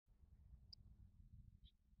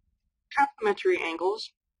complementary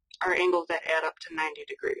angles are angles that add up to 90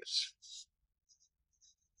 degrees.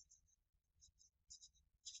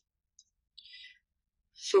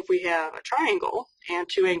 So if we have a triangle and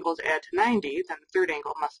two angles add to 90, then the third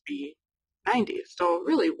angle must be 90. So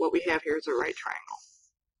really what we have here is a right triangle.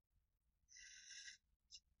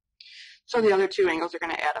 So the other two angles are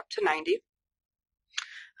going to add up to 90.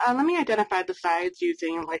 Let me identify the sides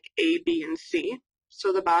using like A, B, and C.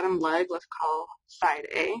 So the bottom leg, let's call side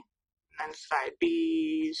A, and then side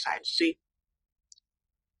B, side C.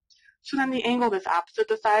 So then the angle that's opposite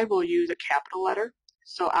the side, we'll use a capital letter.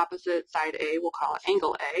 So opposite side A, we'll call it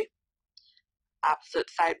angle A. Opposite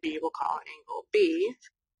side B, we'll call it angle B.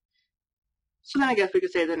 So then I guess we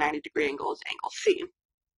could say the 90-degree angle is angle C.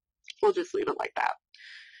 We'll just leave it like that.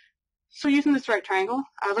 So using this right triangle,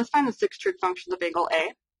 let's find the 6 trig functions of angle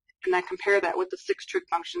A, and then compare that with the 6 trig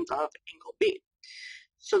functions of angle B.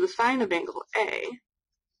 So the sine of angle A,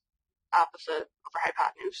 opposite over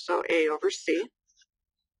hypotenuse, so A over C.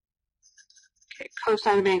 Okay,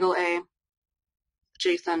 cosine of angle A,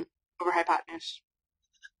 adjacent over hypotenuse.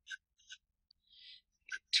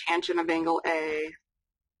 Tangent of angle A,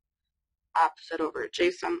 opposite over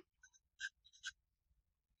adjacent.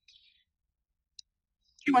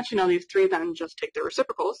 Once you know these three, then just take their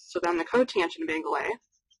reciprocals. So then the cotangent of angle A,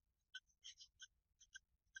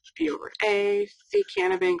 B over A,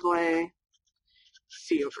 secant of angle A,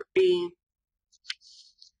 C over B.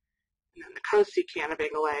 And then the cosecant of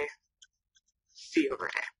angle A, C over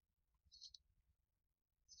A.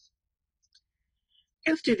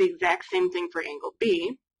 Let's do the exact same thing for angle B,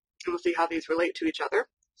 and we'll see how these relate to each other.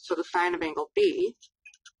 So the sine of angle B,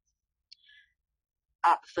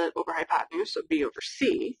 opposite over hypotenuse, so B over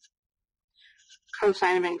C.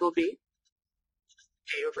 Cosine of angle B,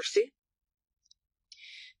 A over C.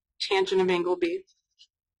 Tangent of angle B,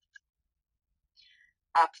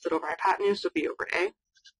 opposite over hypotenuse, so B over A.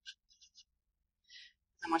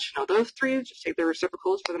 And once you know those three, just take the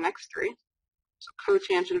reciprocals for the next three. So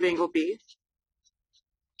cotangent of angle B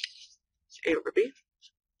is A over B.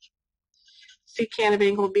 Secant of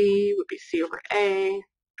angle B would be C over A,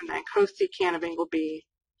 and then cosecant of angle B,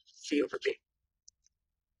 C over B.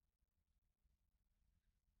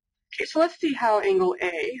 Okay, so let's see how angle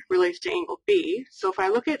A relates to angle B. So if I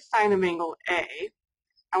look at sine of angle A,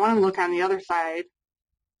 I want to look on the other side,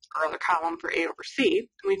 or other column for A over C,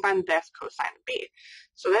 and we find that that's cosine of B.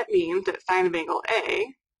 So that means that sine of angle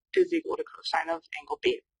A is equal to cosine of angle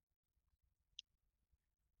B.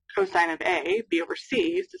 Cosine of A, B over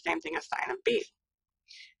C, is the same thing as sine of B.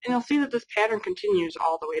 And you'll see that this pattern continues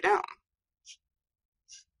all the way down.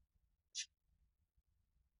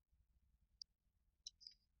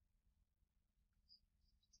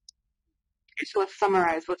 Okay, so let's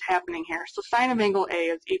summarize what's happening here. So sine of angle A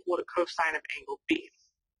is equal to cosine of angle B.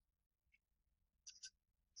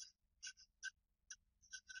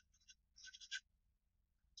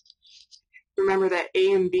 Remember that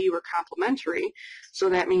A and B were complementary, so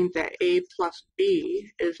that means that A plus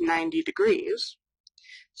B is 90 degrees.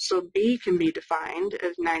 So B can be defined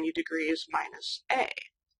as 90 degrees minus A.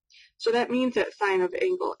 So that means that sine of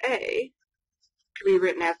angle A can be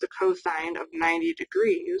written as the cosine of 90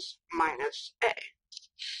 degrees minus A.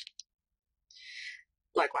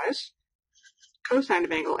 Likewise, cosine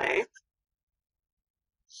of angle A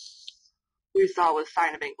we saw was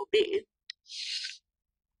sine of angle B.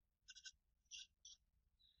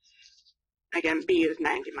 Again, B is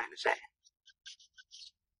 90 minus A. Okay,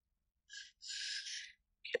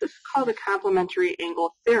 this is called the complementary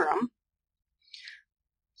angle theorem.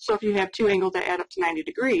 So if you have two angles that add up to 90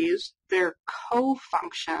 degrees, their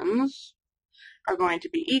co-functions are going to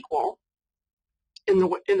be equal in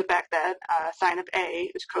the fact that sine of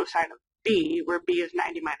A is cosine of B, where B is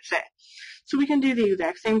 90 minus A. So we can do the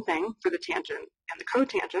exact same thing for the tangent and the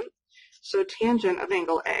cotangent. So tangent of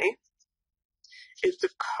angle A is the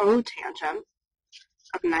cotangent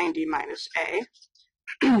of 90 minus A.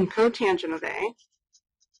 Cotangent of A,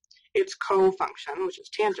 its co-function, which is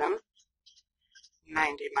tangent,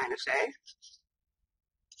 90 minus A.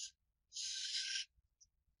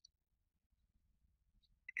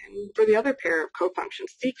 And for the other pair of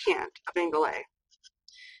cofunctions, secant of angle A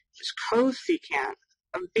is cosecant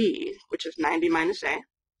of B, which is 90 minus A. And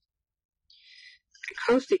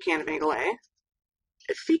cosecant of angle A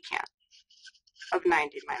is secant of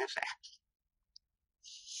 90 minus A.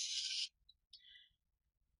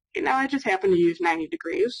 Okay, now I just happen to use 90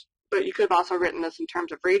 degrees, but you could have also written this in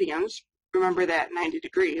terms of radians. Remember that 90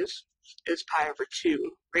 degrees is pi over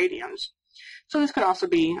 2 radians. So this could also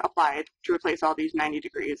be applied to replace all these 90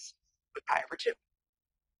 degrees with pi over 2.